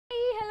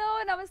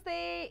నమస్తే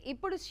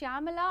ఇప్పుడు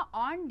Shyamala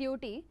on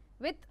duty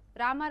with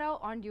Ramarao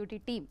on duty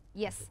team.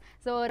 Yes,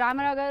 so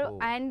Ramarao గారు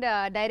అండ్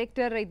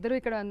డైరెక్టర్ ఇద్దరు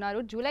ఇక్కడ ఉన్నారు.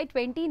 జూలై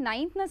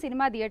 29న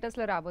సినిమా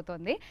థియేటర్స్లో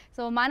రాబోతోంది.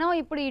 సో మనం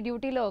ఇప్పుడు ఈ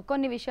డ్యూటీలో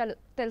కొన్ని విషయాలు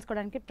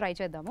తెలుసుకోవడానికి ట్రై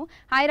చేద్దాము.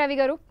 హాయ్ రవి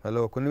గారు.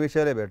 హలో. కొన్ని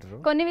విషయాలే బెటర్,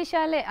 కొన్ని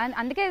విషయాలే,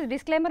 అందుకే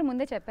డిస్క్లైమర్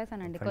ముందే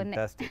చెప్పేశానండి కొన్ని.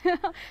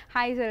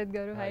 హాయ్ శరత్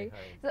గారు. హాయ్.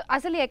 సో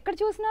అసలు ఎక్కడ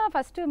చూసినా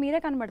ఫస్ట్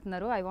మీరే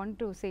కనబడుతున్నారు. I want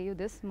to say you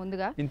this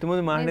ముందుగా.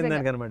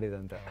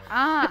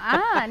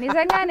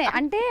 నిజంగానే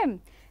అంటే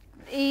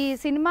ఈ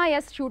సినిమా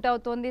షూట్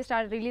అవుతోంది,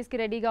 రిలీజ్కి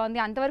రెడీగా ఉంది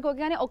అంతవరకు ఓకే.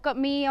 కానీ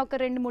మీ ఒక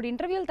 2-3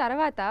 ఇంటర్వ్యూల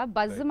తర్వాత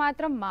బజ్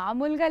మాత్రం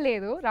మామూలుగా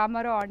లేదు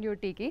రామారావు ఆన్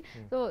డ్యూటీకి.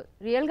 సో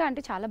రియల్గా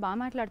అంటే చాలా బాగా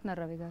మాట్లాడుతున్నారు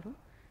రవి గారు.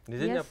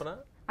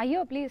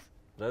 అయ్యో ప్లీజ్.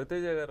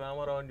 రవితేజ గారు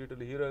రామారావు ఆన్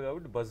డ్యూటీలో హీరో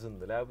కాబట్టి బజ్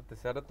ఉంది, లేకపోతే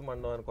శరత్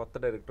మండవ అని కొత్త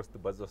డైరెక్టర్ వస్తే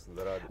బజ్ వస్తుంది.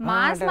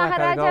 మాస్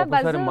మహారాజా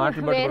బజ్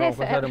వేరే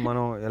సార్.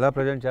 మనం ఎలా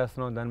ప్రజెంట్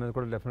చేస్తున్నాం దాని మీద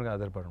కూడా డెఫినెట్గా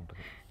ఆధారపడి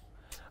ఉంటుంది.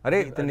 అరే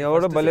ఇతను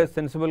ఎవడో భలే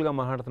సెన్సిబుల్గా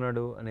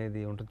మాట్లాడుతున్నాడు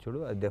అనేది ఉంటుంది చూడు,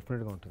 అది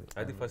డెఫినెట్గా ఉంటుంది.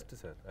 అది ఫస్ట్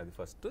సార్, అది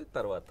ఫస్ట్.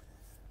 తర్వాత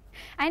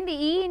అండ్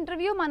ఈ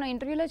ఇంటర్వ్యూ మనం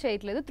ఇంటర్వ్యూలో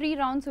చేయట్లేదు, 3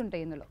 రౌండ్స్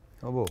ఉంటాయి ఇందులో.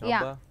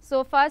 Yeah. So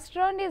first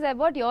round is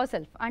about your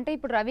self. అంటే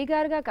ఇప్పుడు రవి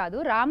గారుగా కాదు,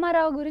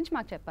 రామారావు గురించి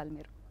మాకు చెప్పాలి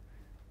మీరు.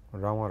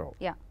 రామారావు.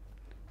 యా.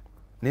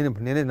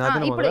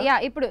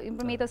 ఇప్పుడు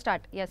మీతో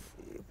స్టార్ట్. ఎస్.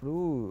 ఇప్పుడు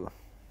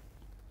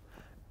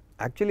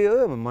యాక్చువల్లీ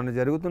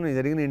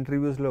జరిగిన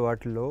ఇంటర్వ్యూస్లో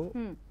వాటిల్లో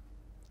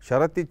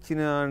శరత్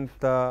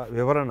ఇచ్చినంత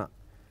వివరణ,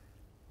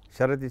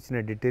 శరత్ ఇచ్చిన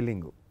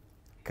డీటెయిలింగ్,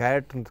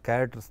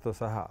 క్యారెక్టర్స్తో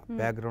సహా,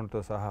 బ్యాక్గ్రౌండ్తో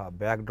సహా,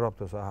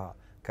 బ్యాక్డ్రాప్తో సహా,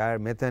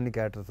 మిగతా అన్ని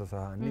క్యారెక్టర్స్తో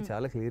సహా అన్నీ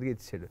చాలా క్లియర్గా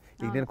ఇచ్చాడు.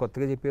 ఇక నేను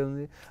కొత్తగా చెప్పేది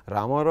ఉంది,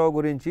 రామారావు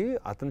గురించి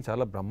అతను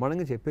చాలా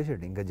బ్రహ్మాండంగా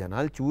చెప్పేశాడు. ఇంకా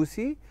జనాలు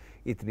చూసి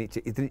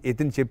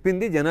ఇతను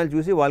చెప్పింది జనాలు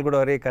చూసి వాళ్ళు కూడా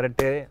అరే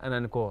కరెక్టే అని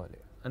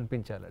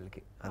అనిపించాలి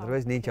వాళ్ళకి.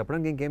 అదర్వైజ్ నేను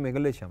చెప్పడానికి ఇంకేం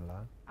మిగలేదు శ్యామల.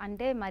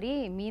 అంటే మరి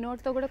మీ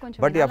నోట్తో కూడా కొంచెం.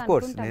 బట్ ఆఫ్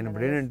కోర్స్ నేను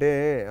ఇప్పుడు ఏంటంటే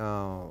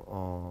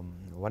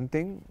వన్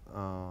థింగ్,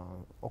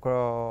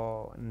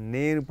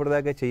 నేను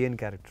ఇప్పటిదాకా చేయని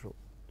క్యారెక్టరు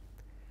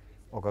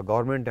ఒక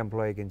గవర్నమెంట్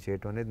ఎంప్లాయీకి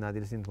చేయటం అనేది నాకు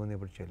తెలిసి ఇంతకుముందు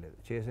ఎప్పుడు చేయలేదు.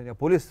 చేసాను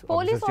పోలీస్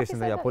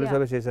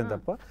ఆఫీస్ చేశాను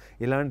తప్ప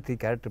ఇలాంటి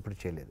క్యారెక్టర్ ఇప్పుడు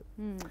చేయలేదు.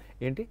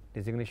 ఏంటి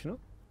డిజిగ్నేషను?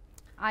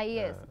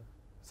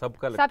 Sub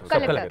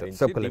collector.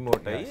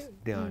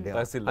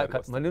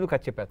 మళ్ళీ నువ్వు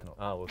ఖర్చు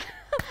చెప్పేస్తున్నావు.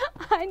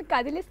 ఆయన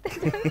కదిలిస్తే.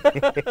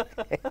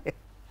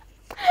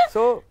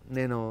 సో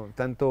నేను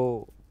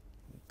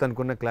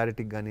తనకున్న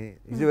క్లారిటీకి కానీ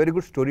is a very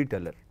good story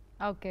teller.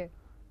 Okay.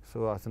 So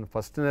అసలు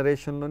ఫస్ట్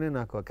నరేషన్లోనే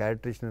నాకు ఆ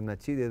క్యారెక్టరేషన్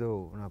నచ్చి ఇదేదో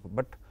నాకు.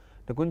 బట్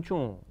కొంచెం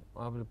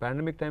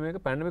పాండమిక్ టైం,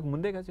 పాండమిక్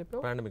ముందే కదా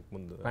చెప్పావు? పాండమిక్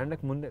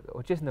ముందే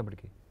వచ్చేసింది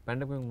అప్పటికి.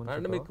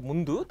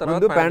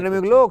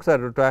 పాండమిక్ లో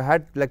ఒకసారి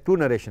హ్యాడ్ లైక్ 2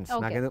 నరేషన్స్.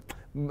 నాకేదో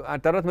ఆ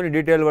తర్వాత మళ్ళీ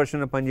డీటెయిల్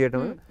వర్షన్ పని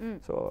చేయటం.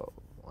 సో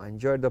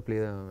ఎంజాయ్ ద ప్లే,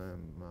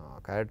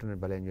 క్యారెక్టర్ని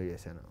భలే ఎంజాయ్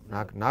చేశాను.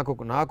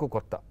 నాకు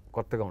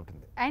కొత్తగా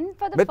ఉంటుంది.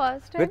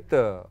 విత్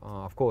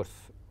ఆఫ్ కోర్స్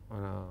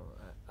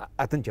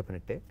అతను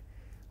చెప్పినట్టే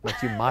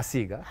మంచి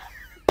మాసీగా.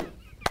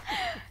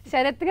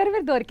 శరత్ గారు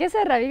మీరు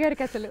దొరికేసారు రవి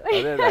గారికి. అసలు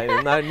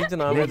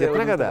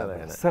చెప్పిన కదా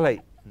అసలు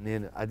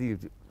నేను అది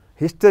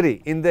history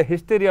in the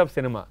history of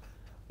cinema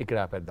ఇక్కడ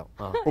ఆపేద్దాం.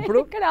 ఇప్పుడు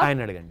ఆయన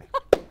అడగండి.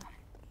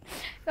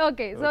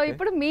 ఓకే. సో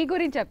ఇప్పుడు మీ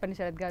గురించి చెప్పండి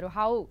శరత్ గారు.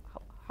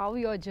 How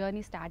your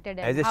journey started?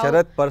 As a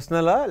Sarath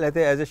పర్సనలా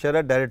లేకపోతే as a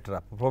Sarath డైరెక్టరా,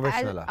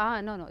 ప్రొఫెషనలా?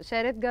 No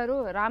Sarath గారు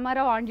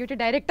రామారావు ఆన్ డ్యూటీ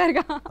డైరెక్టర్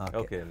గా.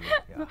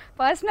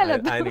 పర్సనల్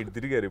ఆయన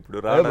తిరిగారు ఇప్పుడు.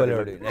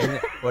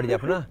 వాడు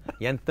చెప్పనా,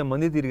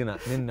 ఎంతమంది తిరిగినా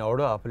నిన్ను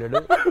ఎవడో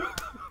ఆపలేడు,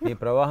 నీ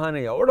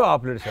ప్రవాహాన్ని ఎవడో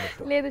ఆపలేడు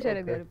శరత్. లేదు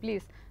శరత్ గారు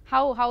please.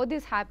 How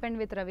this happened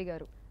with Ravi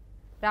గారు,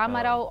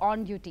 రామారావు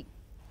ఆన్ డ్యూటీ?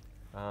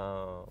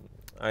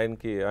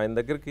 ఆయన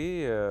దగ్గరికి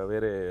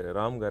వేరే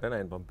రామ్ గారు అని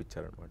ఆయన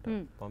పంపించారనమాట.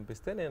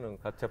 పంపిస్తే నేను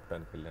కథ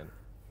చెప్పడానికి వెళ్ళాను.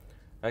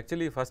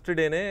 యాక్చువల్లీ ఫస్ట్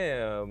డేనే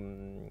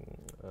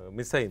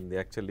మిస్ అయింది.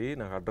 యాక్చువల్లీ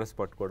నాకు అడ్రస్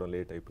పట్టుకోవడం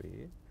లేట్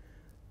అయిపోయి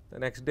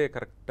నెక్స్ట్ డే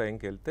కరెక్ట్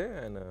టైంకి వెళ్తే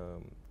ఆయన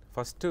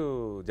ఫస్ట్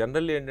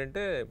జనరల్లీ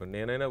ఏంటంటే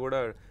నేనైనా కూడా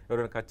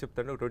ఎవరైనా కథ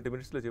చెప్తాను 20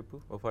 మినిట్స్లో చెప్పు,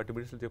 40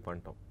 మినిట్స్లో చెప్పు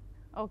అంటాం.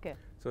 ఓకే.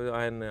 సో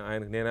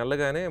ఆయనకి నేను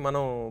వెళ్ళగానే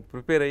మనం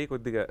ప్రిపేర్ అయ్యి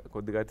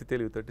కొద్దిగా అతి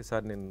తెలివితోటి,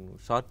 సార్ నేను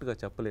షార్ట్గా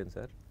చెప్పలేను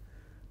సార్,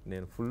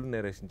 నేను ఫుల్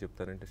నేరేషన్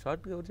చెప్తానంటే,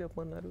 షార్ట్గా ఎవరు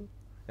చెప్పమన్నారు,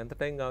 ఎంత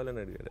టైం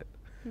కావాలని అడిగాడు.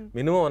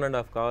 మినిమం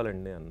 1.5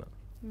 కావాలండి అన్న.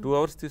 2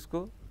 hours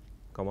తీసుకో,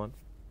 కమాన్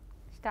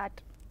స్టార్ట్.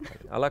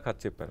 అలా కథ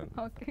చెప్పాను.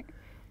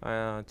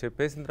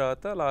 చెప్పేసిన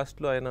తర్వాత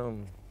లాస్ట్లో ఆయన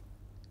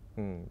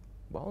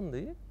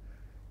బాగుంది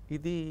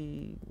ఇది,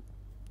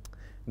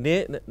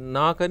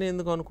 నాకని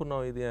ఎందుకు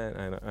అనుకున్నావు ఇది,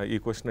 ఆయన ఈ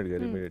క్వశ్చన్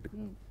అడిగారు ఇమీడియట్గా.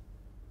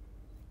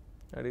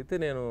 అడిగితే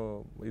నేను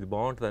ఇది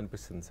బాగుంటుంది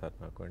అనిపిస్తుంది సార్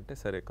నాకు అంటే,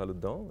 సరే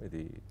కలుద్దాం,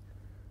 ఇది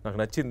నాకు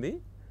నచ్చింది,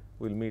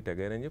 విల్ మీట్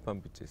అగైన్ అని చెప్పి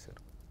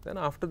పంపించేశారు.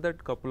 Then after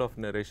that couple of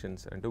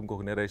narrations, అంటే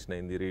ఇంకొక నెరేషన్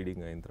అయింది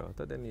రీడింగ్ అయిన తర్వాత.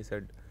 దెన్ ఈ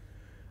said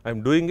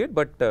I'm doing it,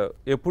 but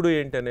ఎప్పుడు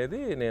ఏంటి అనేది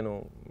నేను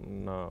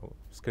నా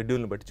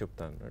స్కెడ్యూల్ని బట్టి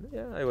చెప్తాను అన్నాడు.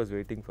 I was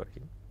waiting for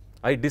him.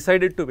 I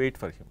decided to wait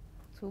for him.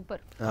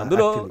 Super.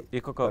 అందులో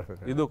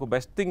ఇది ఒక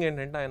బెస్ట్ థింగ్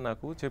ఏంటంటే ఆయన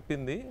నాకు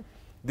చెప్పింది,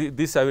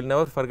 this I will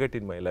never forget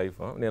in my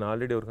life. నేను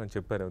ఆల్రెడీ ఎవరికైనా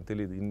చెప్పాను,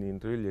 తెలియదు, ఇన్ని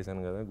ఇంటర్వ్యూలు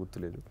చేశాను కదా,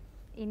 గుర్తులేదు.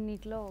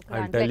 ఇన్నిట్లో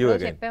I'll tell you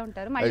again. చెప్పే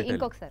ఉంటారు మళ్ళీ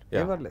ఇంకొకసారి.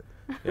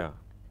 Yeah.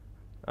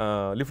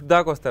 లిఫ్ట్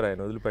దాకా వస్తారు ఆయన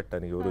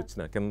వదిలిపెట్టడానికి, ఎవరు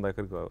వచ్చినా కింద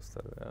దగ్గరికి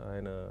వస్తారు.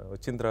 ఆయన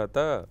వచ్చిన తర్వాత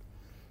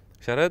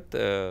శరత్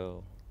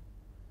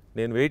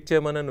నేను వెయిట్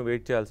చేయమన్నా నువ్వు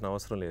వెయిట్ చేయాల్సిన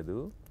అవసరం లేదు,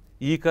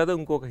 ఈ కథ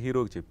ఇంకొక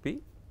హీరోకి చెప్పి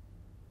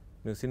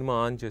నువ్వు సినిమా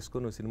ఆన్ చేసుకో,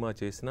 నువ్వు సినిమా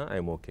చేసినా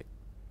ఐఎమ్ ఓకే,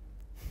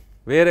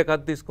 వేరే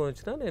కథ తీసుకొని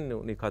వచ్చినా నేను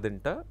నీ కథ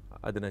వింటా,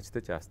 అది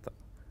నచ్చితే చేస్తా,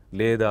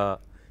 లేదా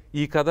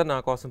ఈ కథ నా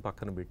కోసం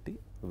పక్కన పెట్టి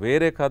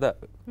వేరే కథ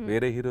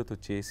వేరే హీరోతో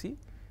చేసి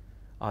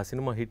ఆ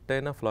సినిమా హిట్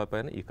అయినా ఫ్లాప్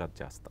అయినా ఈ కథ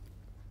చేస్తా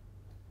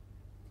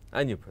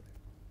అని చెప్పారు.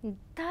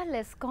 ఇంత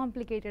లెస్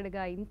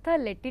కాంప్లికేటెడ్గా, ఇంత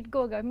లెట్ ఇట్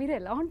గోగా మీరు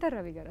ఎలా ఉంటారు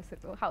రవి గారు?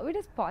 అసలు హౌ ఇట్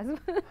ఇస్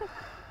పాసిబుల్?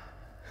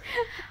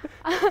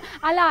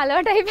 అలా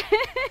అలర్ట్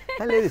అయిపోయి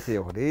లేదు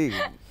ఒకటి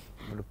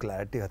ఇప్పుడు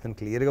క్లారిటీ, అతను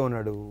క్లియర్గా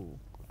ఉన్నాడు,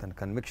 తన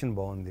కన్విక్షన్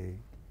బాగుంది,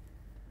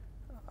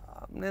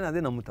 నేను అదే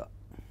నమ్ముతా.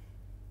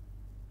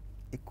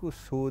 ఎక్కువ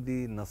సోది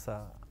నస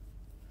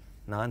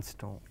నాన్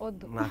ఇష్టం,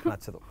 నాకు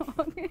నచ్చదు.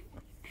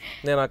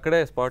 నేను అక్కడే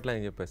స్పాట్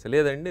లైన్ చెప్పేసి,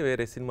 లేదండి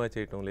వేరే సినిమా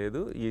చేయటం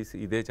లేదు,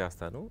 ఇదే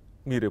చేస్తాను,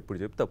 మీరు ఎప్పుడు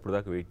చెప్తే అప్పుడు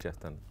దాకా వెయిట్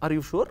చేస్తాను. Are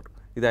you sure?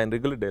 ఇది ఆయన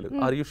regular dialogue,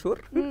 are you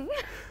sure?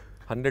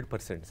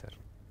 100% sir.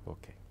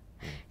 Okay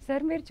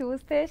sir, మీరు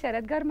చూస్తే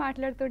శరత్ గారు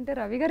మాట్లాడుతుంటే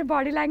రవి గారి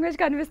బాడీ లాంగ్వేజ్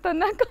కనిపిస్తుంది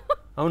నాకు.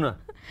 అవునా?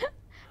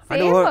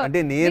 అంటే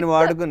నేను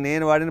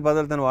వాడిన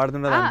పదాలు తను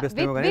వాడుతున్నది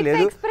అనిపిస్తుంది, కానీ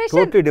లేదు,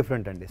 టోటలీ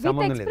డిఫరెంట్ అండి,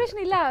 సంబంధం లేదు.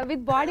 ఇలా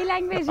విత్ బాడీ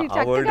లాంగ్వేజ్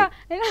చక్కగా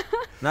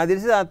నాకు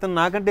తెలిసి అతను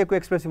నాకంటే ఎక్కువ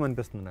ఎక్స్ప్రెసివ్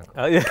అనిపిస్తుంది నాకు.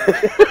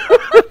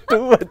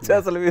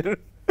 అసలు మీరు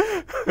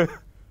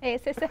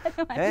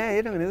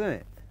నిజమే,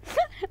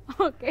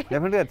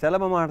 డెఫినెట్ గా చాలా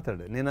బాగా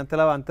మాట్లాడతాడు. నేను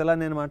అంతలా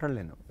నేను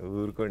మాట్లాడలేను.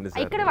 ఊరుకోండి,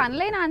 ఇక్కడ 1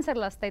 లైన్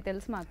ఆన్సర్లు వస్తాయి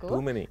తెలుసు మాకు,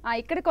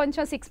 ఇక్కడ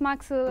కొంచెం 6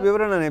 మార్క్స్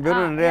వివరణ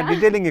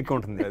డీటెయిలింగ్ ఎక్కువ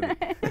ఉంటుంది.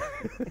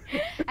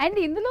 అండ్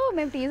ఇందులో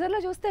మేము టీజర్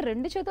లో చూస్తే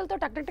 2 చేతులతో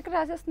టక్ టక్ టక్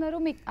రాసేస్తున్నారు.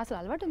 మీకు అసలు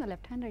అలవాటు ఉందా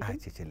లెఫ్ట్ హ్యాండ్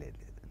రైటింగ్? లేదు,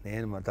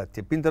 నేను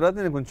చెప్పిన తర్వాత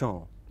నేను కొంచెం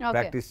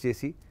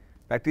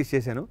ప్రాక్టీస్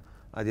చేశాను.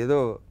 అదేదో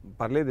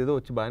పర్లేదు, ఏదో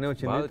వచ్చి బాగానే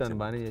వచ్చింది, తను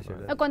బాగానే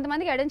చేశాడు.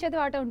 కొంతమందికి ఎడం చేతి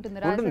వాట ఉంటుంది.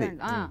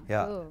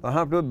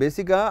 ఇప్పుడు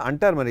బేసిక్ గా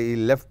అంటారు మరి, ఈ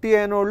లెఫ్ట్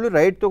అయిన వాళ్ళు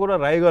రైట్ తో కూడా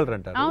రాయగలరు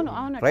అంటారు,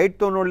 రైట్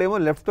తో ఉన్నోళ్ళు ఏమో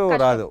లెఫ్ట్ తో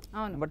రాదు.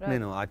 బట్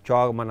నేను ఆ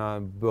మన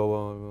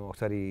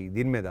ఒకసారి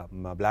దీని మీద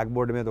బ్లాక్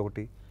బోర్డ్ మీద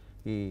ఒకటి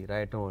ఈ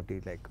రాయటం ఒకటి,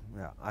 లైక్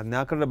అది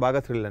నాకు బాగా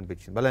థ్రిల్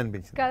అనిపించింది, భలే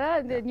అనిపించింది కదా.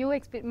 న్యూ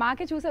ఎక్స్పీరియన్స్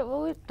మాకే చూసే,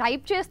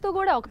 టైప్ చేస్తూ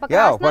కూడా ఒక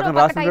పక్క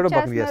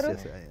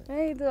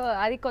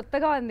అది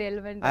కొత్తగా ఉంది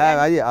ఎలిమెంట్.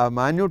 అది ఆ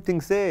మైన్యూట్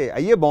థింగ్స్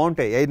అయ్యే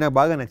బాగుంటాయి, అవి నాకు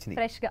బాగా నచ్చినాయి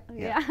ఫ్రెష్ గా.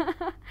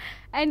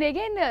 అండ్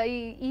అగైన్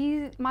ఈ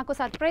మాకు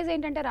సర్ప్రైజ్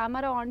ఏంటంటే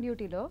రామారావు ఆన్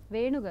డ్యూటీలో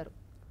వేణు గారు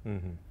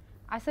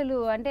అసలు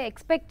అంటే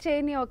ఎక్స్పెక్ట్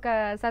చేయని ఒక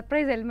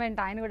సర్ప్రైజ్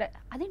ఎలిమెంట్. ఆయన కూడా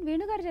అదేంటి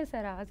వేణు గారు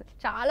చేశారా అసలు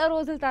చాలా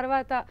రోజుల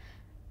తర్వాత?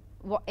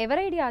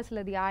 ఎవరి ఐడియా అసలు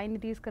అది, ఆయన్ని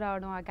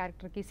తీసుకురావడం ఆ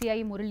క్యారెక్టర్ కి? సిఐ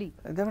మురళి.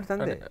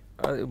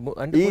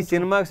 ఈ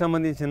సినిమాకి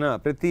సంబంధించిన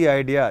ప్రతి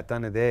ఐడియా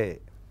తనదే,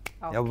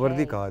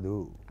 ఎవరిది కాదు.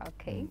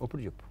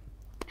 ఇప్పుడు చెప్పు,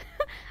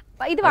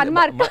 ఇది 1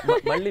 మార్క్.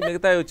 మళ్ళీ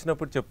మిగతా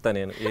వచ్చినప్పుడు చెప్తా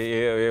నేను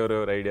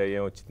ఎవరెవరి ఐడియా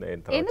ఏం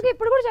వచ్చింది. ఎందుకు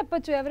ఇప్పుడు కూడా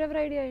చెప్పొచ్చు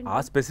ఎవరెవరి ఐడియా? ఆ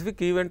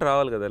స్పెసిఫిక్ ఈవెంట్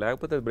రావాలి కదా,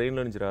 లేకపోతే బ్రెయిన్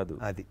లో నుంచి రాదు.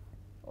 అది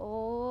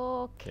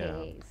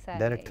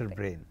డైరెక్టర్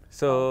బ్రెయిన్.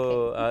 సో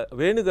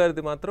వేణు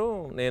గారిది మాత్రం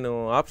నేను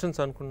ఆప్షన్స్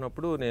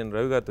అనుకున్నప్పుడు నేను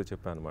రవి గారితో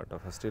చెప్పాను అనమాట,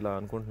 ఫస్ట్ ఇలా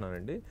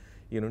అనుకుంటున్నానండి,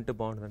 ఈయన ఉంటే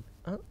బాగుంటుందండి.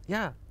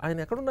 ఆయన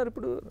ఎక్కడున్నారు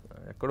ఇప్పుడు?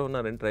 ఎక్కడో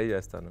ఉన్నారని ట్రై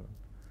చేస్తాను.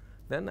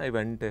 Then I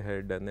went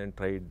head and then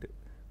tried.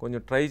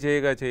 కొంచెం ట్రై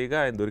చేయగా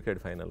ఆయన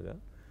దొరికాడు ఫైనల్గా.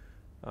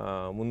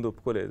 ముందు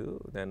ఒప్పుకోలేదు,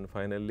 దెన్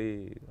ఫైనల్లీ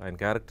ఆయన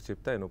క్యారెక్టర్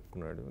చెప్తే ఆయన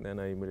ఒప్పుకున్నాడు.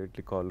 నేను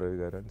ఇమీడియట్లీ కాల్ రవి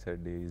గారు అని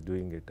సెడ్ ఈజ్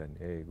డూయింగ్ ఇట్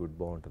అని, గుడ్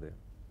బాగుంటుంది.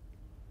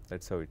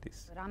 That's how it is.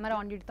 Ramarao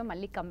on డ్యూటీతో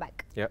మళ్ళీ కమ్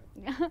బ్యాక్.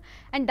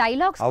 అండ్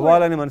డైలాగ్స్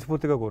అవ్వాలని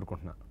మనస్ఫూర్తిగా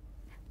కోరుకుంటున్నా.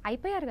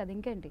 అయిపోయారు కదా,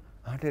 ఇంకేంటి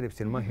అంటే రేపు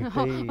సినిమా హిట్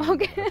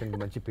అయ్యి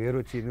మంచి పేరు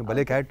వచ్చి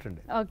భలే క్యారెక్టర్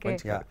అండి.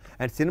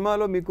 అండ్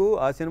సినిమాలో మీకు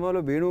ఆ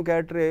సినిమాలో Venu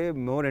క్యారెక్టరే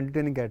more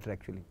entertaining character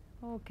actually.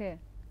 Okay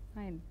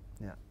fine.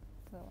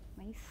 So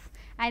nice.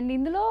 And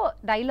ఇందులో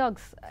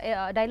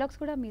డైలాగ్స్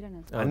కూడా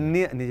మీరేనా?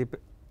 అన్నీ నేను చెప్పే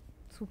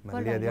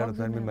మళ్ళీ అదే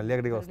అడుగుతున్నాను, మీరు మళ్ళీ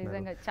అక్కడికి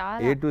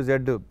వస్తున్నారు. A to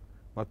Z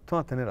మొత్తం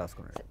అతనే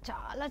రాసుకున్నాడు.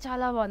 చాలా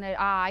చాలా బాగుంది.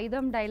 ఆ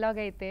ఆయుధం డైలాగ్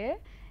అయితే,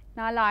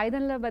 నాలో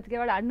ఆయుధంలో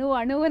బతికేవాడు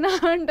అణువున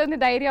ఉంటుంది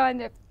ధైర్యం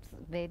అని చెప్పి,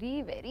 వెరీ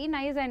వెరీ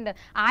నైస్. అండ్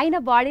ఆయన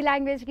బాడీ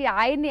లాంగ్వేజ్కి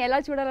ఆయన్ని ఎలా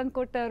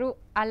చూడాలనుకుంటారు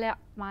అలా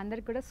మా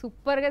అందరికి కూడా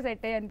సూపర్గా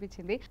సెట్ అయ్యి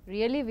అనిపించింది.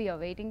 Really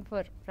we are waiting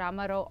for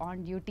Ramarao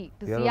on duty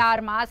to see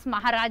are mass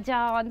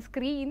Maharaja on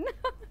screen.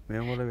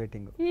 మేము కూడా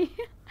వెయిటింగ్.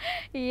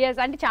 ఎస్,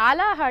 అంటే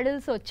చాలా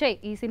హర్డిల్స్ వచ్చాయి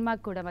ఈ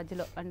సినిమాకి కూడా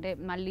మధ్యలో. అంటే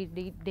మళ్ళీ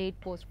డేట్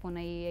పోస్ట్ పోన్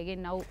అయ్యి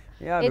again now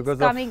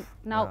it's coming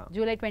now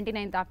July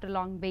 29th after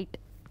long wait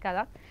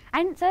కదా.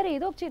 అండ్ సార్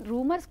ఏదో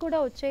రూమర్స్ కూడా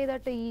వచ్చాయి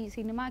దట్ ఈ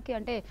సినిమాకి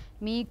అంటే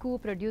మీకు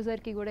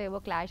ప్రొడ్యూసర్కి కూడా ఏవో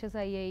క్లాషెస్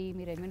అయ్యాయి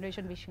మీ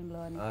రెమ్యునరేషన్ విషయంలో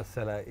అని.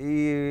 అసలు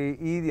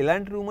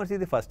ఇలాంటి రూమర్స్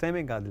ఇది ఫస్ట్ టైం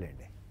ఏం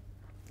కాదులేండి,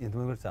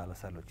 ఇంతమంది కూడా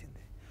చాలాసార్లు వచ్చింది.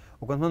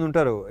 కొంతమంది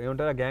ఉంటారు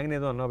ఏమంటారు, ఆ గ్యాంగ్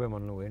ఏదో అన్నావు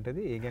మనం, నువ్వు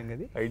ఏంటది, ఏ గ్యాంగ్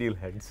అది? ఐడియల్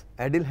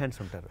హ్యాండ్స్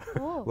ఉంటారు.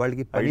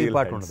 వాళ్ళకి పని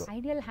పాటు ఉండదు,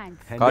 ఐడియల్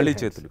హ్యాండ్స్, ఖాళీ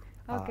చేతులు.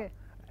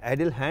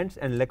 ఐడియల్ హ్యాండ్స్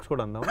అండ్ లెగ్స్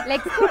కూడా అందాం.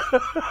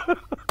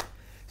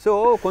 సో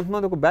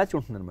కొంతమంది ఒక బ్యాచ్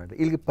ఉంటుంది అనమాట,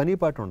 వీళ్ళకి పని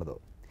పాటు ఉండదు.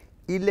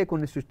 వీళ్ళే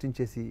కొన్ని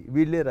సృష్టించేసి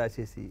వీళ్ళే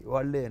రాసేసి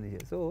వాళ్ళే అని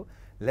సో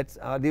లెట్స్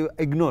అది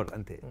ఇగ్నోర్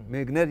అంతే.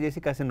 మేము ఇగ్నోర్ చేసి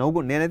కాస్త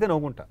నేనైతే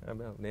నవ్వుకుంటా.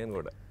 నేను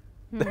కూడా.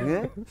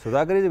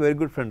 Sudhakar is very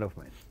good friend of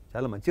mind,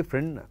 చాలా మంచి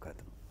ఫ్రెండ్ నాకు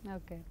అతను.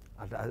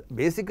 అట్లా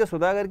బేసిక్గా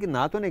సుధాకర్కి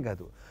నాతోనే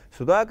కాదు,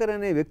 సుధాకర్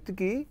అనే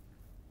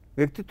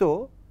వ్యక్తితో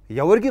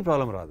ఎవరికి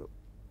ప్రాబ్లం రాదు.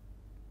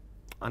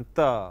 అంత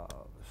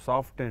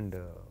సాఫ్ట్ అండ్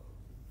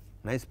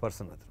నైస్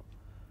పర్సన్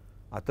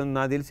అతను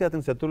నాకు తెలిసి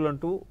అతని శత్రువులు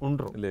అంటూ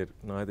లేరు,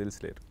 నాకు తెలిసి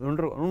లేరు,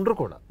 ఉండరు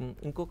కూడా.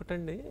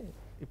 ఇంకొకటండి,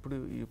 ఇప్పుడు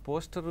ఈ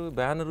పోస్టర్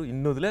బ్యానర్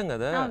ఇన్ని వదిలేం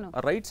కదా,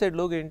 రైట్ సైడ్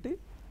లోగో ఏంటి?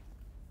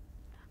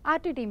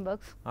 RT team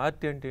works.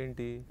 ఆర్టీ అంటే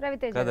ఏంటి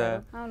రవితేజ కదా.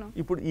 అవును.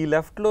 ఇప్పుడు ఈ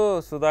లెఫ్ట్ లో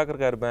సుధాకర్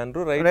గారి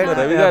బ్యానర్, రైట్ లో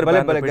రవి గారి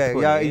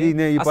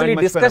బ్యానర్.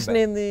 డిస్కషన్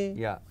ఏంది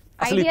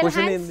అసలు? ఈ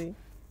క్వశ్చన్ ఏంది?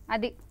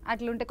 అది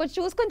అట్లుంటే కొంచెం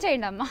చూసుకొని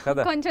చేయండి అమ్మా,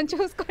 కొంచెం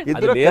చూసుకోండి.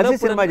 ఇద్దరు కలిసి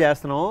సినిమా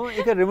చేస్తున్నాం,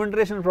 ఇక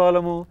రిమ్యూనరేషన్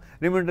ప్రాబ్లము,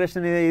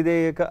 రిమ్యూనరేషన్ ఇదే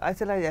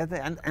అసలు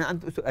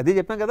అదే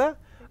చెప్పాం కదా.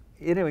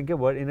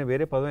 ఈయన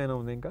వేరే పదం అయినా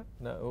ఉంది ఇంకా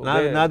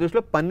నా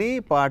దృష్టిలో పని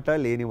పాట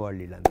లేని వాళ్ళు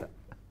వీళ్ళంతా.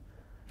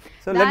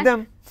 సో లెట్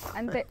దెమ్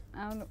అంతే.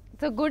 అవును.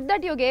 So good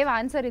that you gave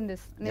answer in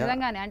this.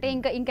 నిజంగానే అంటే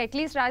ఇంకా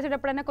అట్లీస్ట్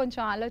రాసేటప్పుడైనా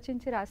కొంచెం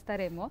ఆలోచించి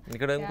రాస్తారేమో.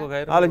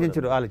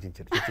 ఆలోచించరు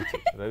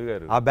రవి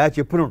గారు. ఆ బ్యాచ్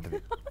ఎప్పుడు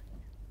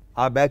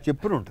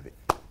ఉంటుంది,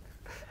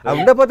 అది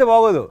ఉండకపోతే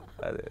బాగోదు,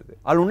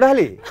 వాళ్ళు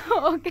ఉండాలి.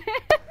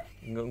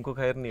 ఇంకొక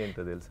హైర్ని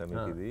ఏంటో తెలుసా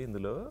మీకు? ఇది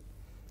ఇందులో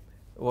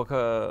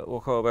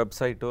ఒక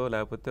వెబ్సైట్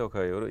లేకపోతే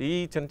ఎవరు ఈ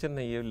చిన్న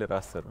ఏళ్ళు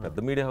రాస్తారు, పెద్ద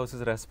మీడియా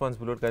హౌసెస్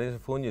రెస్పాన్సిబుల్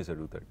కనీసం ఫోన్ చేసి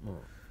అడుగుతాడు.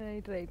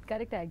 Right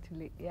correct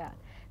actually. Yeah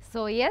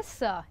so yes,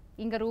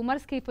 ఇంకా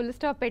రూమర్స్ కి ఫుల్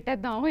స్టాప్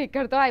పెట్టేద్దాం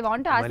ఇక్కడతో. I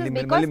want to ask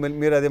because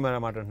మీరు అదే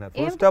మాట్లాడుతున్నారు,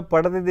 ఫుల్ స్టాప్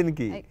పడదు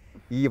దీనికి.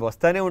 ఈ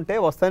వస్తానే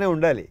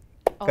ఉండాలి,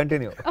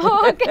 continue.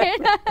 Okay.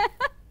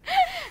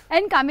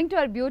 And coming to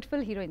our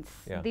beautiful heroines,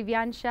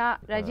 Divyansha,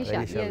 Rajisha.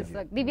 Yes,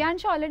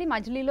 Divyansha already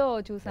Majlilo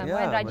చూసాము,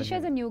 and Rajisha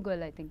is a new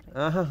girl I think.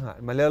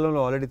 మలయాళంలో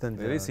ఆల్రెడీ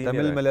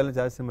తమిళ మలయాళం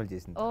చాలా సినిమాలు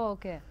చేసింది.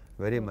 ఓకే.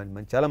 వెరీ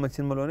చాలా మంచి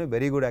సినిమాలోనే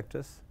వెరీ గుడ్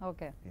యాక్ట్రెస్.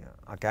 ఓకే.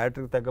 ఆ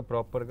క్యారెక్టర్ తగ్గ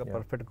ప్రాపర్గా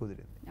పర్ఫెక్ట్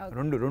కుదిరింది.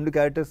 రెండు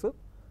క్యారెక్టర్స్,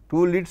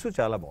 2 లీడ్స్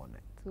చాలా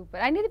బాగున్నాయి. సూపర్.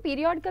 అండ్ ఇది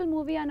పీరియాడికల్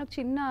మూవీ అని ఒక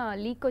చిన్న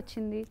లీక్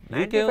వచ్చింది.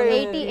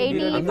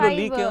 85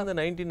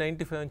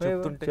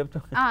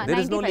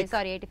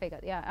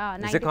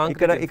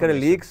 ఇక్కడ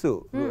లీక్స్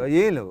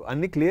ఏం లేవు,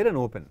 అన్ని క్లియర్ అండ్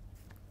ఓపెన్.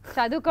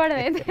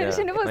 చదువుకోవడమే.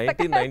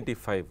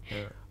 1995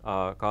 ఆ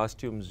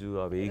కాస్ట్యూమ్స్,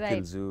 ఆ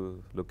వెహికల్స్,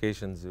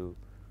 లొకేషన్స్,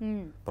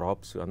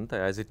 ప్రాప్స్ అంతా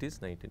యాజ్ ఇట్ ఈస్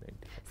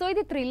 1990. సో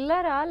ఇది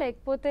థ్రిల్లరా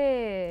లేకపోతే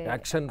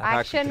యాక్షన్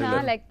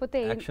లేకపోతే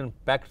action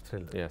packed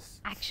thriller? yes,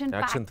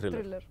 action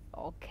thriller.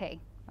 Okay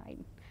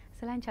fine.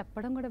 అసలు ఆయన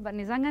చెప్పడం కూడా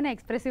నిజంగానే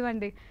ఎక్స్ప్రెసివ్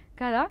అండి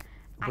కదా.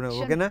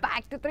 ఓకేనా?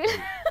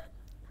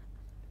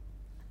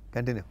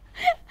 కంటిన్యూ.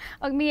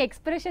 మీ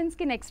ఎక్స్ప్రెషన్స్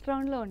కి నెక్స్ట్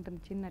రౌండ్ లో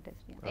ఉంటుంది చిన్న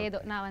టెస్ట్,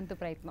 ఏదో నా వంతు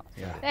ప్రయత్నం.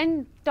 And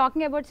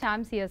talking about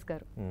Shyam CS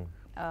గారు,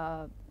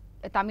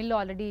 తమిళ్లో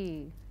ఆల్రెడీ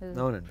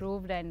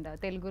ప్రూవ్డ్ అండ్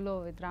తెలుగులో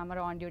విత్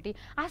రామారావు ఆన్ డ్యూటీ.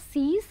 ఆ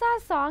సీసా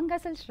సాంగ్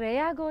అసలు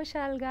శ్రేయా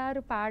ఘోషాల్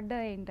గారు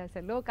పాడడం ఏంటి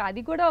అసలు?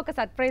 అది కూడా ఒక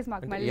సర్ప్రైజ్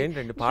మాకు. మళ్ళీ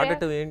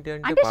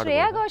అంటే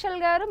శ్రేయా ఘోషాల్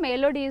గారు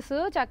మెలోడీస్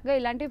చక్కగా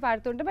ఇలాంటివి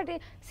పాడుతుంటే, బట్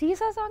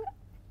సీసా సాంగ్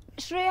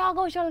శ్రేయా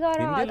ఘోషాల్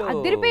గారు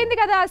అదిరిపోయింది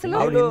కదా అసలు.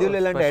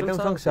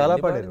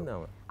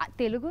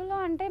 తెలుగులో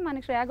అంటే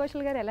మనకి శ్రేయా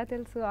ఘోషాల్ గారు ఎలా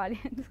తెలుసు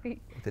ఆడియన్స్ కి?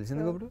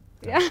 తెలిసింది కాబట్టి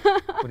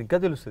ఇంకా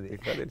తెలుస్తుంది.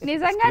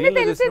 నిజంగానే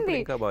తెలిసింది,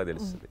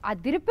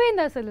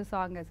 అదిరిపోయింది అసలు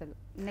సాంగ్ అసలు.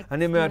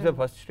 అని మేము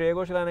ఫస్ట్ శ్రేయా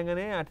ఘోషాల్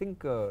అనగానే ఐ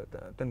థింక్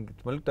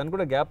తను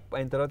కూడా గ్యాప్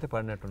అయిన తర్వాత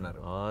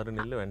పాడినట్టున్నారు. 6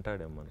 నెలలు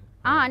వెంటాడాము.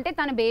 అంటే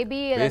తన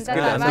బేబీ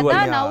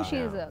తర్వాత now she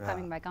is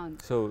coming back on.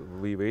 So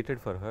we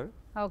waited for her.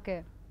 Okay.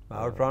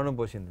 ఆవిడ ప్రాణం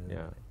పోసింది.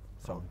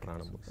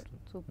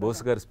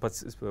 బోస్ గారు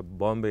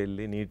బాంబే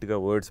వెళ్ళి నీట్గా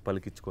వర్డ్స్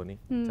పలికించుకొని,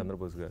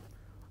 చంద్రబోస్ గారు,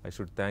 I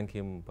should thank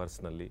him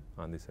personally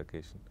on this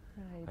occasion.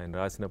 ఆయన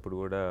రాసినప్పుడు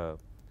కూడా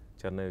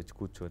చెన్నై వచ్చి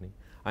కూర్చొని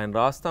ఆయన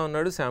రాస్తా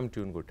ఉన్నాడు, శామ్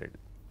ట్యూన్ కొట్టాడు.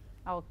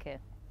 ఓకే.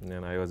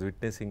 నేను I was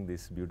witnessing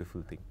this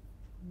beautiful thing.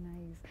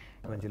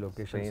 మంచి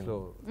లొకేషన్స్ లో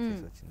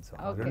వచ్చింది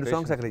సాంగ్. 2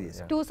 సాంగ్స్ అక్కడ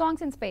చేశారు. 2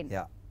 songs in Spain.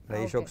 యా,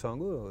 రయేష్ ఒక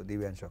సాంగ్,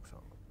 దివ్యాన్ష్ ఒక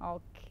song.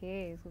 Okay.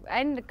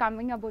 And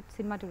coming about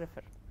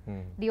cinematographer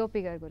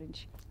DOP గారి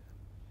గురించి.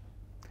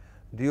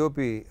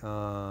 డిఓపి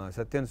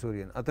సత్యన్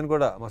సూర్యన్, అతను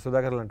కూడా మా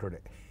సుధాకర్ లాంటోడే.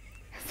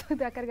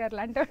 సుధాకర్ గారు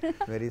లాంటోడు.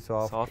 Very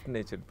soft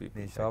nature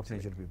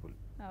people.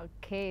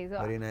 Okay.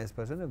 Very nice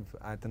person.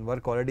 అతని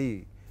వర్క్ ఆల్రెడీ,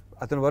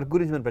 అతని వర్క్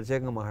గురించి మనం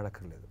ప్రత్యేకంగా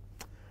మాట్లాడక్కర్లేదు.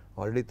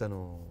 ఆల్రెడీ తను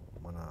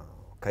మన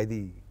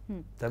ఖైదీ,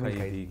 తమిళ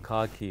ఖైదీ,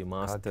 ఖాకీ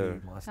మాస్టర్.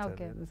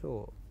 సో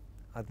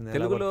అతను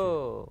తెలుగులో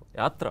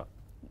యాత్ర,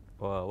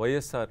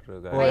 వైఎస్ఆర్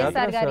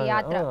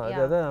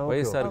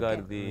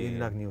గారిది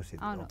నాకు న్యూస్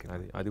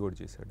అది కూడా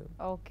చేశాడు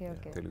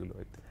తెలుగులో.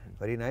 అయితే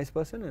very nice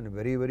person and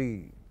very very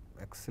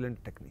excellent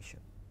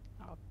technician.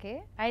 Okay.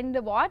 And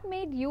what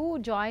made you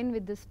join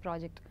with this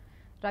project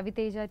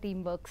Raviteja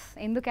team works?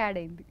 ఎందుకు యాడ్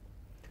అయింది?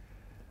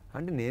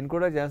 అంటే నేను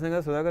కూడా చేస్తాను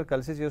కదా, సుధాకర్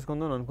కలిసి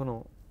చేసుకుందాం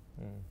అనుకున్నాం.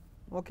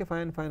 ఓకే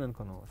ఫైన్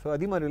అనుకున్నాం. సో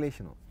అది మా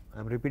relation.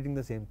 I'm repeating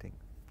the same thing.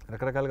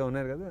 రకరకాలుగా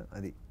ఉన్నారు కదా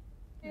అది.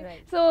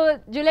 సో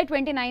జూలై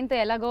 29th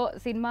ఎలాగో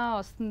సినిమా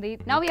వస్తుంది.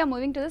 Now we are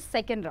moving to the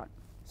second round.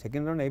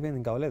 Second round అయిపోయింది,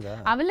 ఇంకా అవ్వలేదా?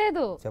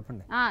 అవ్వలేదు.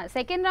 చెప్పండి.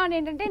 సెకండ్ రౌండ్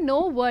ఏంటంటే నో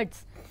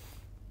వర్డ్స్.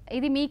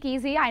 ఇది మీకు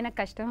ఈజీ, ఆయనకు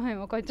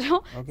కష్టమేమో కొంచెం.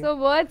 సో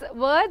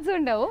వర్డ్స్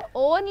ఉండవు,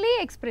 only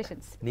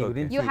expressions.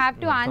 You have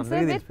to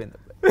answer with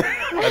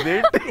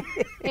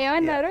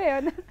ఏమన్నారు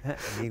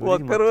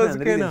ఒక్క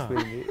రోజుకైనా.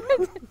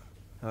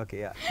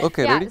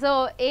 సో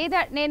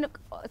ఏదా నేను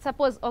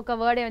సపోజ్ ఒక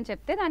వర్డ్ ఏమని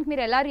చెప్తే దానికి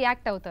మీరు ఎలా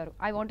రియాక్ట్ అవుతారు?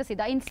 I want to see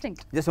the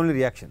instinct. Just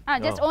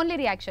only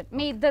reaction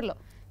me ఇద్దర్లో.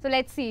 So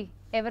let's see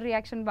ఎవరి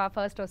రియాక్షన్ బాగా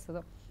ఫస్ట్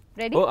వస్తుందో.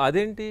 రెడీ?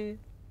 అదేంటి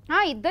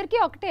ఇద్దరికి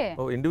ఒకటే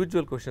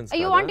individual questions.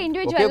 You want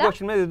individual? Okay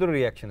question మీద ఇద్దరు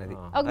రియాక్షన్. అది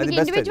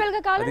మీకు ఇండివిజువల్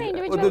గా కావాలని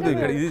ఇండివిజువల్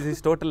గా. This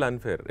is total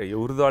unfair.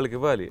 ఎవరిది వాళ్ళకి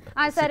ఇవ్వాలి.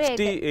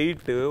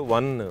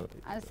 68-1.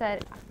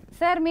 సరే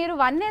సార్, మీరు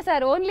 1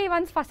 sir, only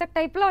once first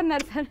type లో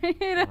ఉన్నారు సార్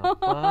మీరు.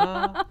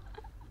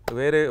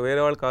 వేరే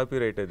వాళ్ళ కాపీ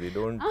రైట్ అది,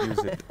 డోంట్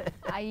యూజ్ ఇట్.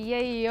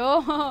 అయ్యయ్యో,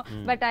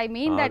 but I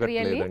mean that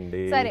really.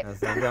 సరే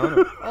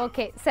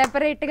ఓకే,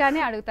 సెపరేట్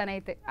గానే అడుగుతాను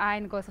అయితే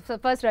ఆయన కోసం. సో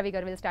ఫస్ట్ రవి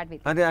గారు విల్ స్టార్ట్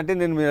విత్. అంటే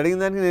నేను మీరు అడిగిన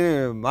దానికి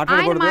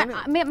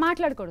నేను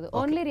మాట్లాడకూడదు,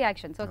 only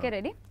reactions. Okay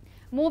ready?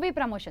 Movie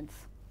promotions.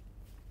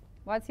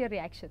 What's your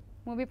reaction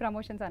movie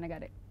promotions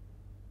అనగానే?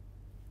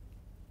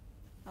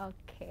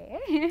 ఓకే.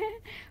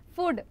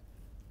 ఫుడ్.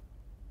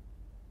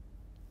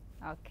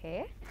 ఓకే.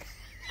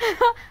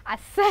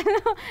 అస్సలు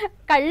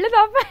కళ్ళు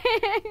తప్ప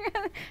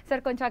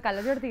సార్, కొంచెం ఆ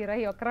కళ్ళజోడు తీరా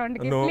ఈ ఒక్క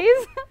రౌండ్కి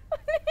ప్లీజ్.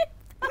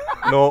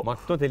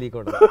 మొత్తం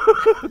తెలియకూడదు,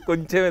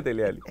 కొంచెమే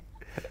తెలియాలి.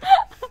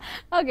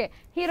 Okay.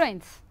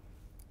 Heroines.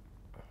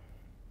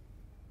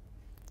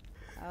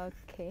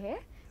 Okay.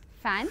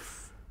 Fans.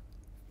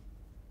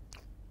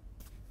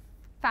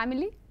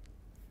 Family.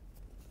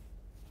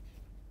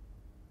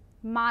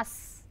 Mass.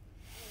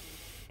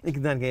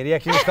 దానికి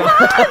రియాక్షన్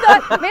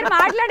మీరు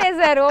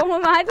మాట్లాడేశారు.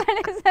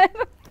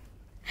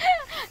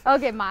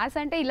 ఓకే, మాస్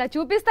అంటే ఇలా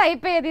చూపిస్తే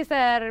అయిపోయేది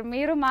సార్,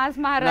 మీరు మాస్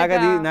మారాక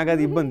నాకు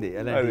అది ఇబ్బంది.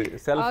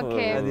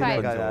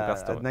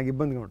 నాకు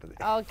ఇబ్బందిగా ఉంటుంది.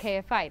 Okay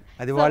fine.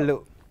 అది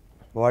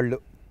వాళ్ళు.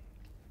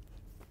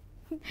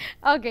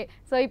 ఓకే,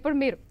 సో ఇప్పుడు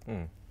మీరు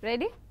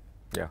రెడీ?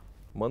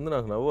 ముందు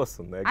నాకు నవ్వు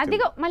వస్తుంది.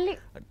 అదిగో మళ్ళీ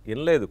ఏం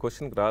లేదు,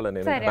 క్వశ్చన్కి రాలే,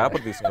 నేను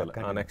పేపర్ తీసుకోవాలి.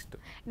 Next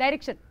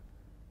direction.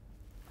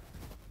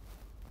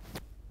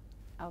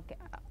 ఓకే,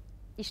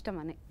 ఇష్టం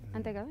అని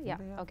అంతే కదా? యా.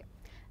 ఓకే.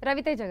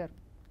 రవితేజ గారు,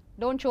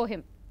 don't show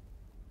him.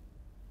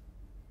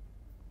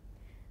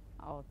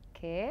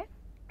 Okay.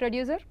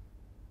 Producer.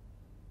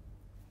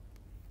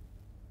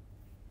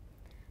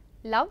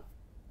 Love.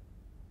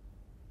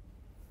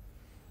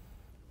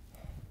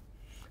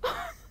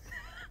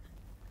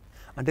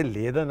 అంటే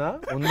లేదనా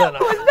ఉందనా?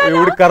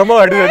 ఇప్పుడు కర్మ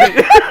అడిగేది.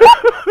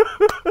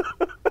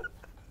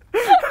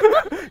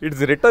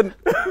 It's return.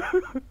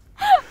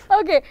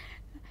 Okay.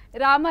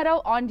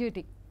 Ramarao on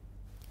duty.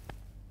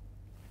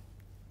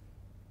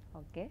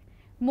 Okay.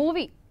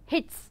 Movie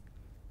hits.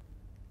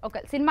 ఒక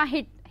సినిమా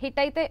హిట్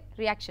అయితే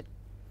రియాక్షన్.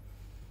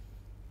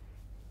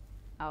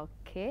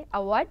 ఓకే.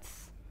 అవార్డ్స్.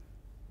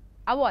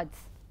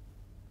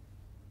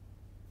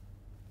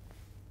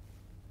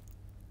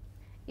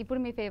 ఇప్పుడు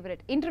మీ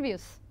ఫేవరెట్.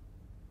 ఇంటర్వ్యూస్.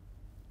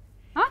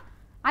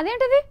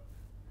 అదేంటిది?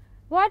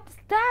 What's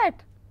that?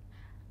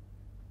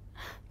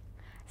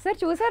 సార్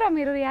చూసారా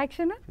మీరు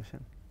reaction?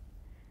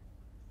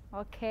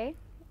 Okay.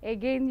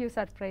 Again you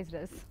surprised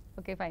us.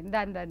 Okay fine,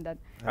 done.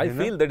 I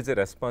feel that is a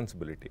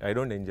responsibility. I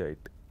don't enjoy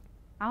it.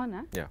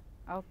 అవునా? Yeah.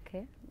 Okay.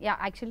 Yeah,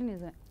 actually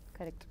నిజమే,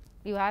 correct.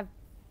 You have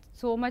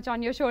so much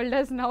on your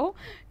shoulders now.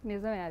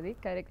 నిజమే, అది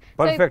correct.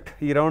 Perfect.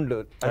 ఈ round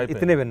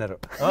ఇతనే విన్నారు.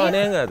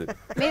 నేనేం కాదు.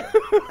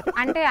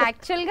 అంటే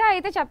యాక్చువల్గా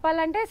అయితే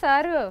చెప్పాలంటే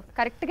సార్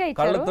కరెక్ట్గా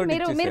ఇచ్చారు,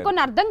 మీరు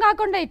కొన్ని అర్థం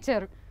కాకుండా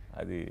ఇచ్చారు.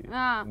 అది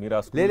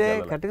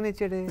కరెక్ట్గా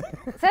ఇచ్చాడు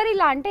సార్.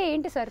 ఇలా అంటే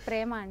ఏంటి సార్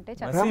ప్రేమ అంటే?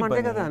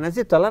 అంటే కదా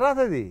నచ్చి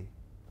తలరాతది.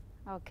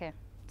 ఓకే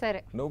సరే.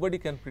 Nobody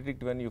can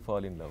predict when you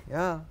fall in love.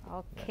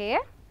 Okay.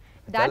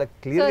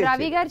 So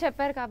Ravi గారు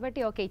చెప్పారు కాబట్టి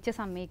ఓకే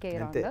ఇచ్చేసాం మీకే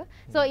రౌండ్.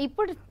 సో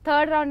ఇప్పుడు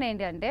థర్డ్ రౌండ్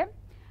ఏంటి అంటే,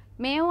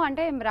 మేము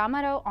అంటే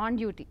రామారావు ఆన్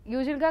డ్యూటీ.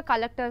 యూజువల్గా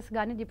కలెక్టర్స్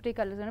కానీ డిప్యూటీ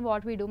కలెక్టర్స్ కానీ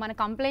వాట్ వీ డూ, మన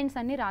కంప్లైంట్స్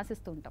అన్ని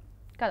రాసిస్తూ ఉంటాం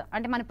కదా,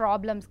 అంటే మన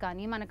ప్రాబ్లమ్స్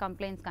కానీ మన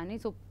కంప్లైంట్స్ కానీ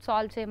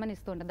సాల్వ్ చేయమని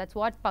ఇస్తూ ఉంటాం. That's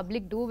what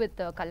public do with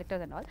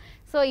collectors and all.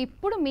 So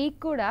ఇప్పుడు మీకు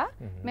కూడా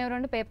మేము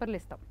 2 పేపర్లు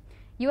ఇస్తాం.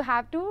 You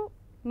have to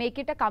make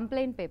it a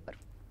complaint paper.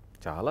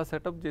 చాలా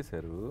సెటప్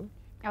చేశారు.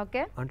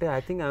 ఓకే. అంటే I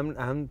think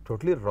I'm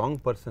totally wrong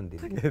person.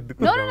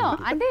 No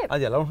అంటే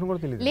అది ఎలా ఉంటుందో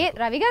కూడా తెలియదు.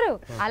 రవి గారు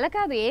అలా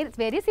కాదు,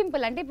 వెరీ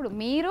సింపుల్. అంటే ఇప్పుడు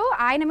మీరు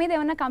ఆయన మీద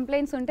ఏమైనా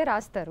కంప్లైంట్స్ ఉంటే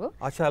రాస్తారు,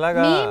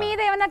 మీ మీద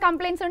ఏమైనా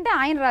కంప్లైంట్స్ ఉంటే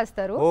ఆయన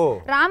రాస్తారు.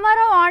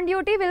 Ramarao on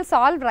duty will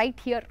solve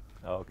right here.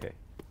 Okay.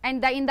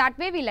 And in that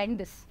way will end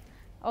this.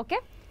 Okay.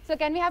 So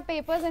can we have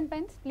papers and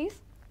pens please?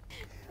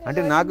 అంటే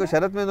నాకు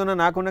శరత్ మీద ఉన్న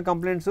నాకున్న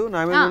కంప్లైంట్స్, నా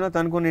మీద ఉన్న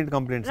తనకున్న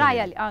కంప్లైంట్స్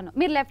రాయాలి. అవును,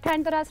 మీరు లెఫ్ట్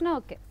హ్యాండ్తో రాసినా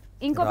ఓకే.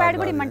 ఇంకో ప్యాడ్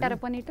కూడా ఇమ్మంటారా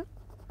పోనీ?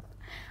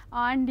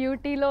 ఆన్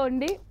డ్యూటీలో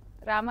ఉండి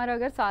రామారావు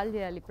గారు సాల్వ్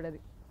చేయాలి ఇప్పుడు అది.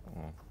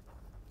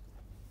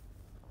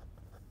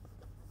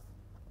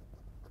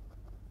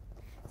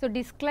 సో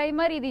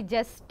డిస్క్లైమర్, ఇది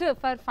జస్ట్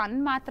ఫర్ ఫన్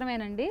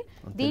మాత్రమేనండి.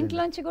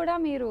 దీంట్లోంచి కూడా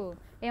మీరు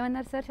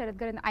ఏమన్నారు సార్ శరత్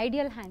గారు?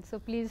 Ideal hand. సో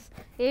ప్లీజ్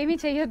ఏమీ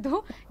చెయ్యొద్దు,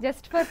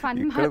 జస్ట్ ఫర్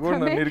ఫన్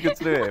మాత్రమే.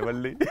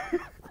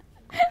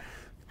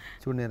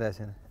 చూడు నేను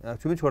రాశాను,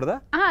 చూపించకూడదా?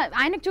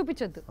 ఆయనకు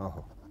చూపించొద్దు.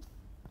 ఓహో,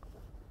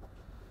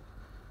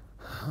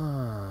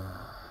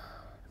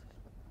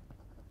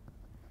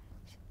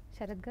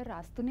 శరత్ గారు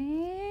రాస్తూనే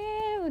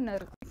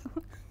ఉన్నారు.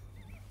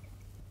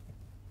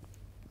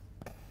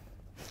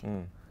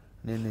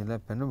 నేను ఇలా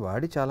పెన్ను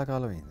వాడి చాలా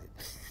కాలం అయింది,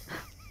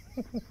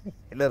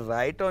 ఇలా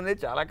రాయటం అనేది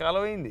చాలా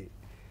కాలం అయింది.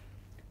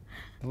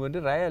 నువ్వంటే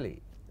రాయాలి,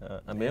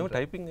 మేము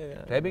టైపింగ్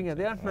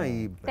అదే అంటున్నా. ఈ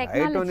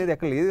రాయటం అనేది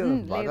ఎక్కడ లేదు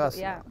బాగా.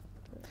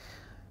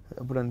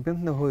 ఇప్పుడు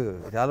అనిపిస్తుంది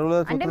చాలా రోజులు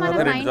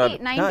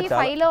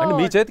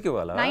మీ చేతికి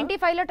ఇవ్వాలా?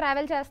 95 లో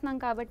ట్రావెల్ చేస్తున్నాం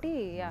కాబట్టి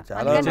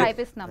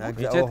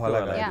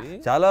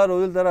చాలా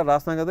రోజుల తర్వాత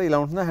రాస్తున్నాం కదా, ఇలా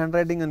ఉంటుందా హ్యాండ్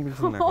రైటింగ్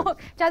అనిపిస్తుంది.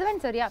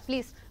 చదవండి sir. Yeah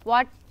please.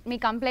 What me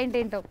complaint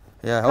ఏంటో?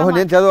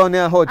 నేను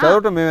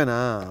చదవటం మేమేనా?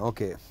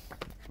 ఓకే.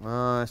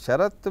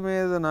 శరత్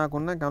మీద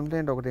నాకున్న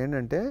కంప్లైంట్ ఒకటి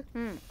ఏంటంటే,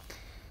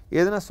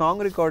 ఏదైనా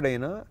సాంగ్ రికార్డ్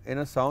అయినా,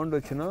 ఏదైనా సౌండ్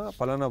వచ్చినా,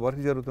 పలానా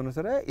వర్క్ జరుగుతున్నా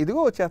సరే,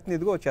 ఇదిగో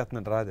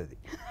వచ్చేస్తుంది రాదు. అది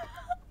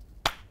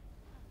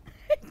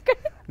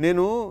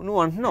నువ్వు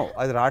అంటున్నావు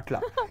అది రాట్లా,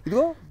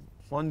 ఇదిగో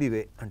ఆన్ ది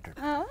వే అంటాడు.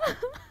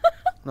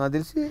 నాకు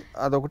తెలిసి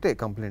అదొకటే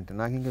కంప్లైంట్,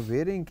 నాకు ఇంకా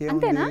వేరే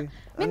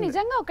ఇంకేముంది.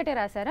 నిజంగా ఒకటే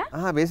రాసారా?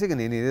 బేసిక్గా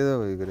నేను ఇదేదో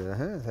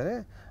సరే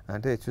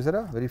అంటే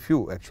చూసారా, వెరీ ఫ్యూ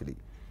యాక్చువల్లీ.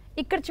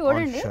 ఇక్కడ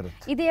చూడండి,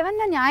 ఇది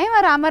ఏమన్నా న్యాయమా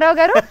రామారావు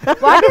గారు?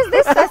 What is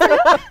this?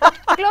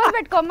 క్లోజ్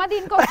పెట్టుకోమ్మా,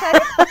 దీనికి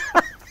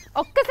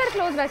ఒక్కసారి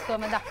క్లోజ్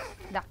రాసుకోమ్మా.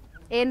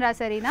 ఏం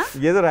రాశారు ఈయన?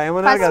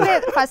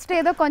 ఫస్ట్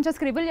ఏదో కొంచెం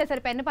స్క్రిబుల్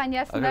చేశారు, పెన్ పని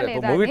చేస్తుందా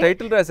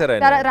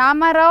లేదా?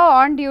 Ramarao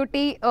on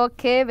duty.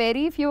 Okay,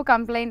 very few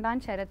complaint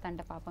on Sarath అంట.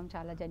 పాపం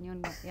చాలా జెన్యూన్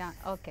గా. Yeah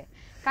okay.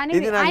 కానీ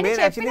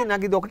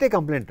నాకు ఇది ఒకటే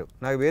కంప్లైంట్,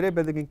 నాకు వేరే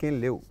పెద్దకి ఇంకేం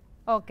లేవు.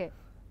 ఓకే,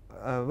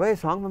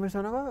 సాంగ్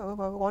పంపిస్తాను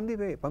ఆన్ ది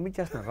వే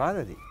పంపించేస్తున్నాను, రాదు.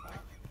 అది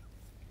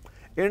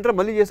ఏంట్రా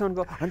మళ్ళీ చేసాం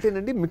అనుకో,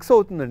 అంటేనండి మిక్స్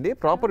అవుతుందండి,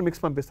 ప్రాపర్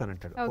మిక్స్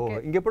పంపిస్తానంటాడు.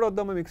 ఇంకెప్పుడు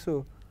వద్దామా మిక్స్?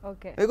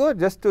 ఇగో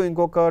జస్ట్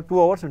ఇంకొక 2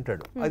 hours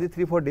అంటాడు, అది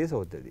 3-4 days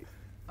అవుతుంది.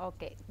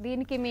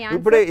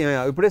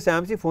 ఇప్పుడే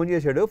శాంసీ ఫోన్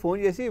చేశాడు, ఫోన్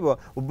చేసి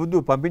బుద్ధు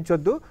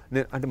పంపించొద్దు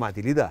అంటే మా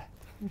తెలీదా,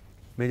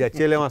 మేము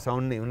చచ్చేయలేము ఆ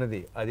సౌండ్ని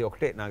ఉన్నది. అది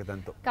ఒకటే నాకు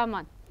దాంతో.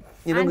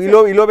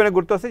 ఈలోపైన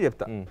గుర్తొస్తే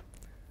చెప్తా.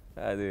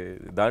 అది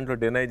దాంట్లో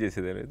డినై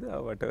చేసేది లేదు.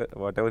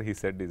 What ever he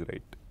said is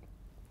right.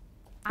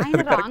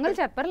 ఆయన రాంగులు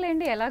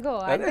చెప్పర్లేండి ఎలాగో.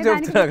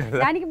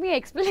 దానికి మీ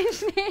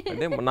ఎక్స్ప్లెనేషన్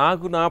అంటే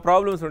నాకు నా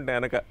ప్రాబ్లమ్స్ ఉంటాయి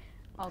వెనక.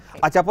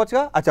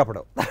 చెప్పొచ్చుగా,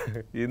 చెప్పడం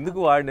ఎందుకు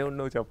వాడినే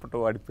ఉన్నావు చెప్పటం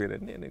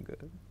వాడిపోయారని నేను ఇంకా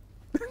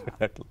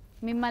అట్లా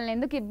మిమ్మల్ని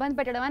ఎందుకు ఇబ్బంది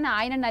పెట్టడం అని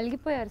ఆయన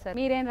నలిగిపోయారు సార్.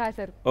 మీరేం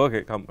రాశారు? ఓకే,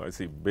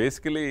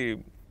 బేసికలీ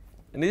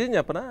నిజం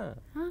చెప్పనా,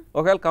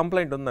 ఒకవేళ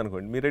కంప్లైంట్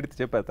ఉందనుకోండి, మీరు అడిగితే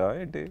చెప్పేస్తావా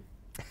ఏంటి?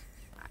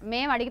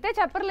 మేము అడిగితే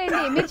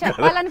చెప్పర్లేండి, మీరు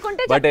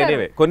చెప్పాలనుకుంటే. బట్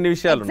ఎనీవే కొన్ని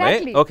విషయాలు ఉన్నాయి.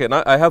 Okay,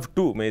 I have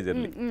 2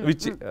 majorly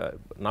which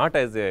not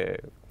as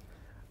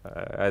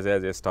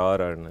a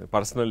star and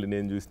personally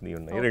నేను చూసినవి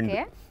ఉన్నాయి.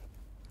 2.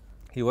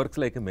 He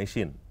works like a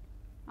machine.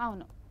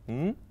 అవును.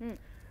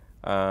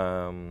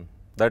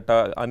 That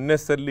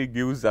unnecessarily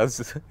gives us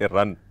a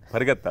run.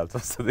 పరిగెత్తాల్సి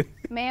వస్తుంది.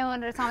 మేము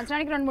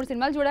సంవత్సరానికి 2-3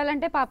 సినిమాలు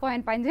చూడాలంటే పాపం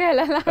ఆయన పని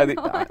చేయాలి.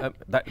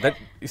 That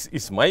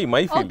is my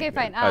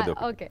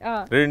feeling.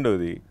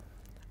 రెండోది,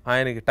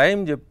 ఆయనకి టైం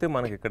చెప్తే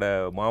మనకి ఇక్కడ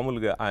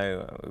మామూలుగా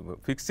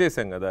ఫిక్స్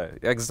చేసాం కదా.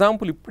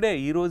 ఎగ్జాంపుల్ ఇప్పుడే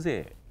ఈరోజే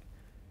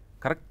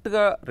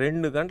కరెక్ట్గా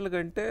 2 గంటల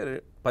కంటే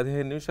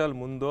 15 నిమిషాల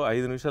ముందో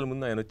 5 నిమిషాల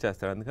ముందు ఆయన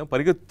వచ్చేస్తాడు. అందుకని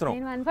పరిగెత్తున్నాం.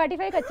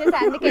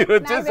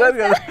 వచ్చేసారు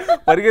కదా,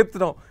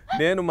 పరిగెత్తున్నాం.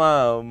 నేను మా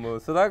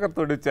సుధాకర్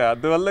తోటి వచ్చా,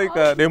 అందువల్ల ఇక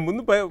నేను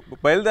ముందు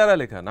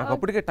బయలుదేరాలి. ఇక నాకు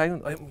అప్పటికే టైం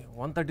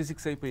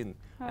 1:36 అయిపోయింది,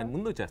 ఆయన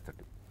ముందు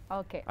వచ్చేస్తాడు.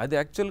 అది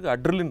యాక్చువల్గా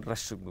అడ్రిలిన్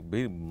రష్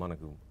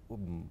మనకు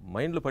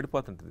మైండ్లో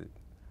పడిపోతుంటుంది.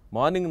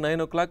 మార్నింగ్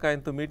 9 o'clock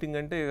ఆయనతో మీటింగ్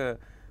అంటే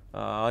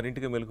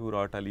 6 మెలకు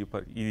రావటాలు.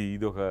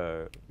 ఇది ఒక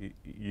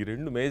ఈ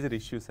 2 మేజర్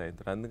ఇష్యూస్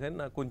ఆయనతో. అందుకని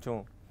నాకు కొంచెం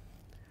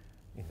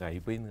ఇంకా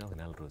అయిపోయింది ఒక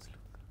 4 రోజులు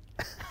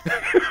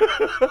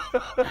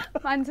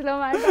మనసులో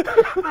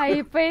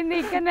అయిపోయింది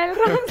ఇంకా 4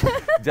 రోజులు.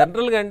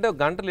 జనరల్గా అంటే 1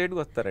 గంట లేట్గా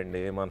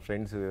వస్తారండి మన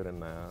ఫ్రెండ్స్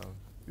ఎవరన్నా.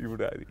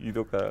 ఇప్పుడు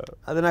ఇదొక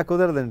అది నాకు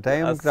కుదరదండి,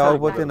 టైం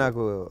రాకపోతే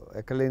నాకు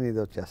ఎక్కలేని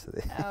ఇది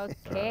వచ్చేస్తుంది.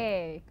 ఓకే,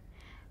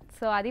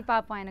 సో అది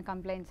పాపం ఆయన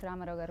కంప్లైంట్స్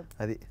రామారావు గారు.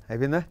 అది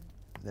అయిపోయిందా?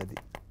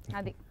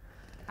 అది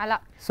అలా.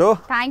 So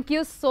thank you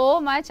so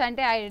much.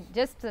 అంటే ఐ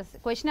జస్ట్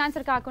క్వశ్చన్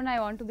ఆన్సర్ కాకుండా I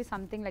want to be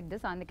something like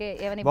this. అందుకే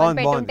ఏమైనా ఇబ్బంది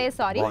పెట్టుంటే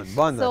sorry.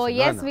 So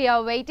yes, we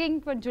are waiting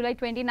for July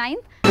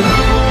 29th.